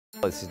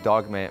It's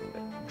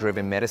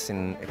dogma-driven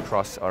medicine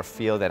across our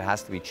field that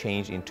has to be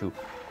changed into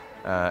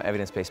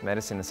evidence-based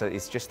medicine. So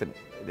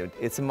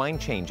it's a mind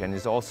change, and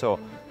it's also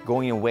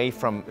going away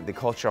from the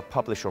culture of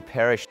publish or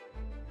perish.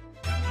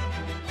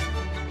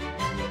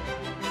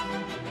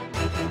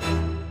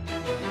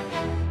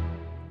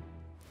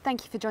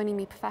 Thank you for joining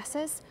me,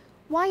 professors.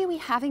 Why are we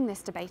having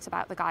this debate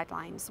about the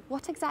guidelines?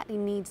 What exactly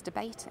needs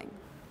debating?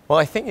 Well,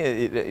 I think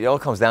it all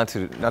comes down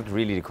to not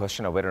really the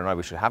question of whether or not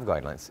we should have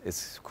guidelines.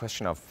 It's a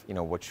question of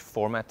which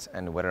format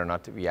and whether or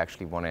not we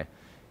actually want to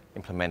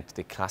implement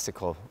the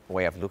classical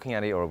way of looking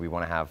at it, or we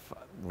want to have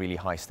really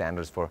high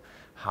standards for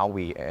how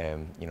we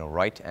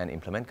write and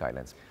implement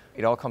guidelines.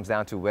 It all comes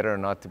down to whether or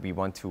not we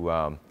want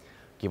to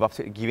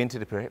give in to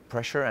the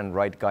pressure and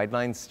write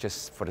guidelines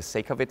just for the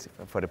sake of it,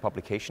 for the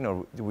publication,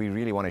 or do we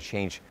really want to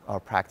change our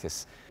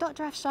practice?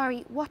 Dr.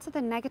 Afshari, what are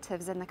the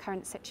negatives in the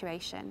current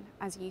situation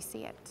as you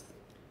see it?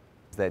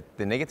 The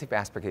negative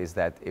aspect is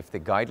that if the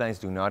guidelines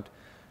do not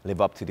live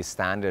up to the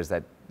standards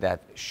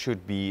that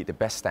should be the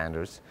best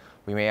standards,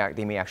 they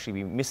may actually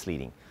be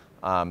misleading.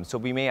 So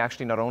we may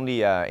actually not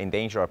only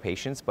endanger our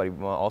patients, but we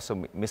will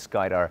also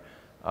misguide our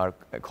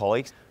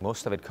colleagues.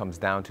 Most of it comes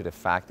down to the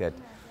fact that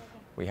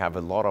we have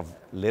a lot of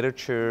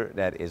literature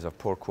that is of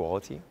poor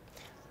quality.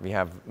 We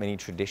have many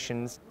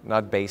traditions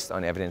not based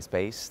on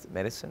evidence-based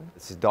medicine.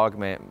 It's a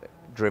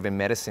dogma-driven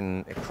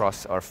medicine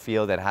across our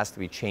field that has to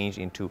be changed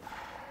into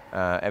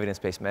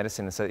evidence-based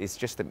medicine. So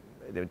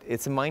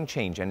it's a mind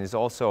change, and it's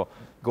also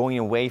going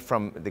away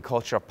from the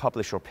culture of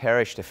publish or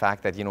perish. The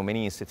fact that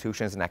many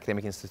institutions and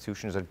academic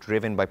institutions are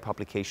driven by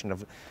publication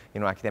of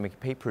academic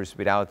papers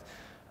without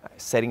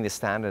setting the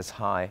standards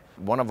high.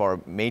 One of our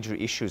major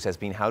issues has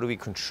been how do we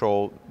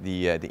control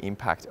the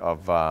impact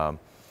of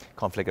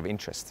conflict of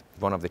interest.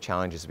 One of the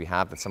challenges we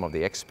have that some of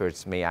the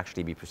experts may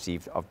actually be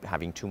perceived of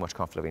having too much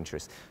conflict of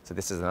interest. So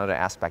this is another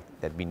aspect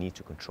that we need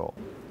to control.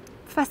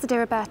 Professor De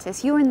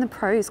Robertis, you're in the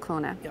pros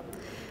corner. Yep.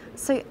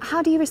 So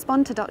how do you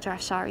respond to Dr.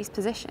 Afshari's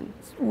position?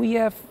 We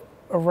have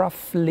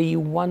roughly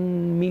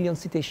 1 million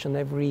citations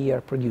every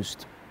year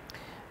produced.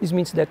 This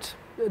means that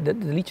the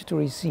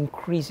literature is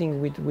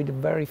increasing with a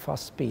very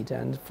fast speed,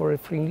 and for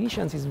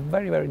clinicians it's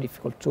very, very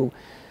difficult to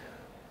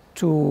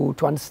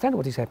understand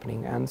what is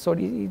happening. And so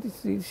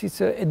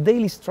it's a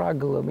daily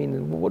struggle. I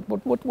mean,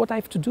 what I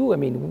have to do? I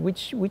mean,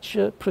 which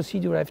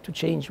procedure I have to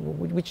change?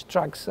 Which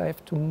drugs I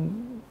have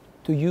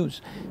to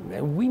use?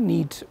 And we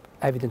need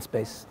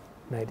evidence-based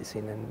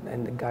medicine,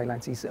 and the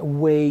guidelines is a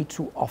way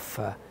to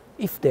offer,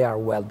 if they are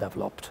well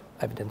developed,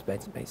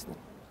 evidence-based medicine.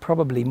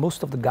 Probably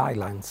most of the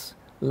guidelines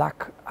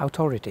lack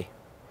authority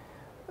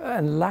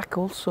and lack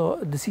also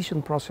a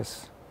decision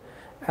process,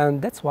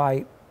 and that's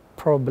why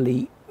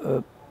probably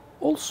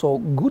also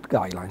good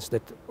guidelines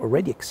that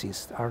already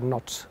exist are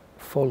not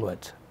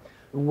followed.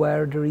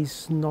 Where there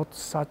is not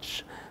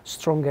such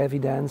strong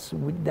evidence,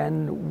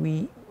 then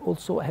we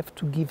also have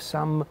to give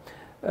some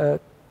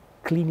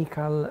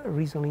clinical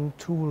reasoning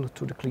tool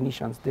to the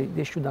clinicians.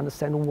 They should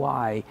understand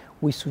why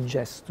we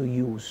suggest to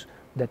use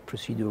that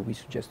procedure, we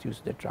suggest to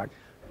use that drug.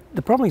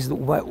 The problem is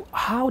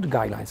how the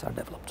guidelines are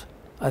developed,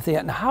 I think,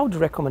 and how the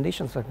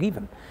recommendations are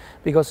given.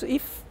 Because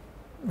if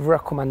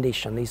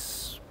recommendation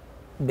is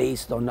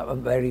based on a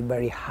very,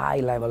 very high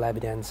level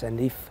evidence, and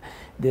if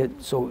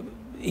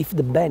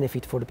the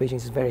benefit for the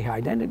patient is very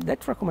high, then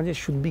that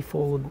recommendation should be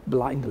followed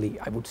blindly,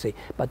 I would say.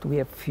 But we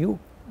have few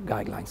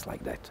guidelines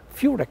like that,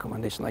 few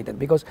recommendations like that,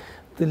 because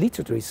the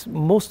literature is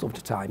most of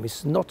the time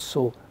is not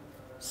so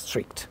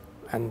strict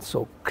and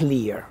so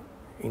clear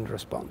in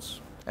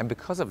response. And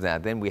because of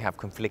that, then we have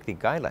conflicting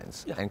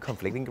guidelines and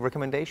conflicting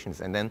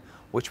recommendations, and then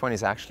which one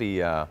is actually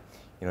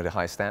the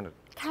highest standard?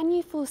 Can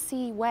you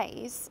foresee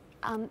ways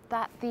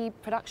that the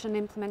production and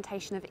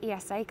implementation of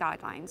ESA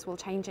guidelines will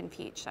change in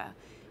future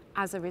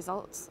as a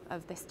result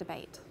of this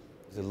debate?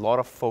 There's a lot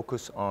of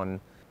focus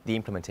on the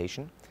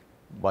implementation,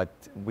 but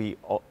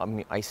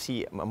I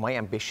see my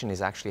ambition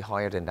is actually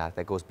higher than that.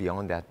 That goes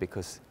beyond that,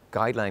 because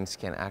guidelines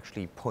can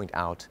actually point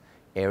out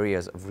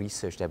areas of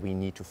research that we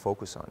need to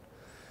focus on.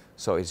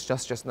 So it's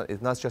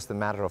not just a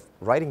matter of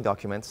writing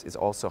documents, it's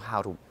also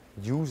how to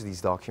use these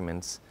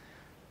documents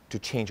to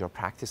change our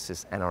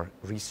practices and our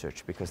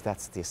research, because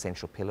that's the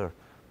essential pillar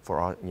for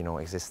our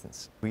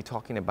existence. We're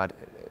talking about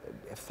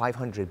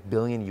 $500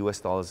 billion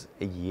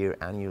a year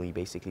annually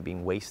basically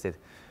being wasted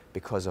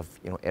because of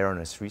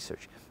erroneous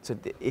research. So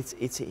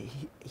it's a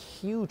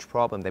huge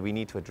problem that we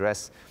need to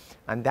address,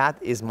 and that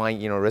is my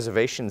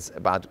reservations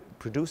about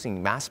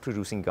mass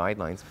producing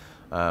guidelines.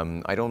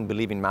 I don't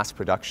believe in mass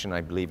production,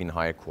 I believe in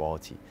higher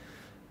quality.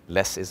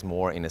 Less is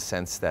more, in a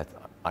sense that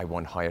I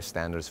want higher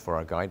standards for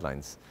our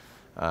guidelines,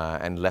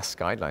 and less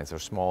guidelines, or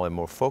smaller,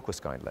 more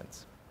focused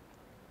guidelines.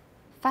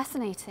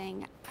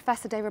 Fascinating.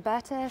 Professor De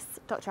Robertis,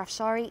 Dr.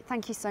 Afshari,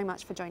 thank you so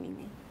much for joining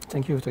me.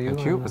 Thank you to you.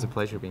 Thank you, it was a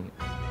pleasure being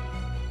here.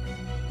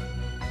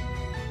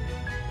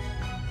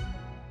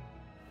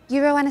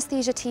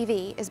 Euroanaesthesia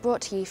TV is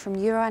brought to you from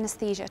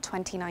Euroanaesthesia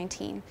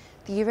 2019,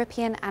 the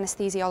European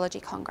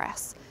Anaesthesiology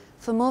Congress.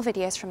 For more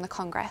videos from the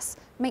Congress,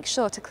 make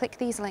sure to click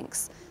these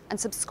links and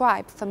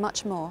subscribe for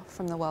much more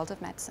from the world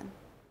of medicine.